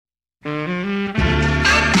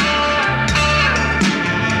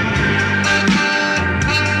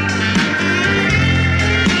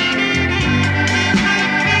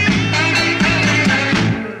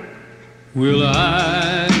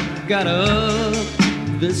up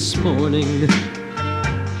this morning,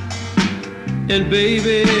 and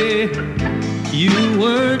baby, you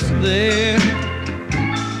weren't there.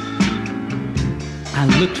 I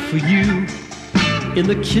looked for you in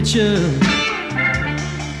the kitchen.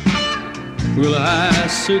 Well, I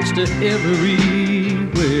searched everywhere.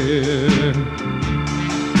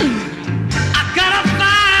 I gotta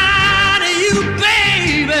find you,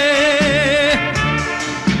 baby,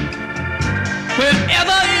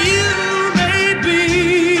 wherever you may be.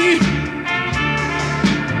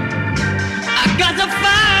 I got to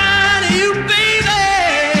find you, baby,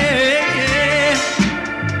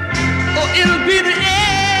 or it'll be the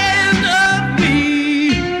end of me.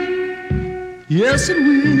 Yes, it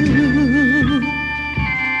will.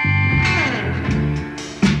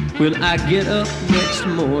 When I get up next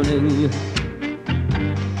morning,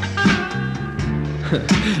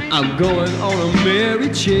 I'm going on a merry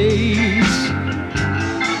chase.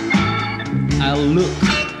 I'll look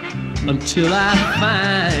until I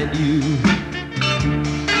find you,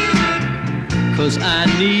 'cause I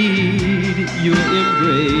need your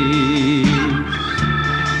embrace.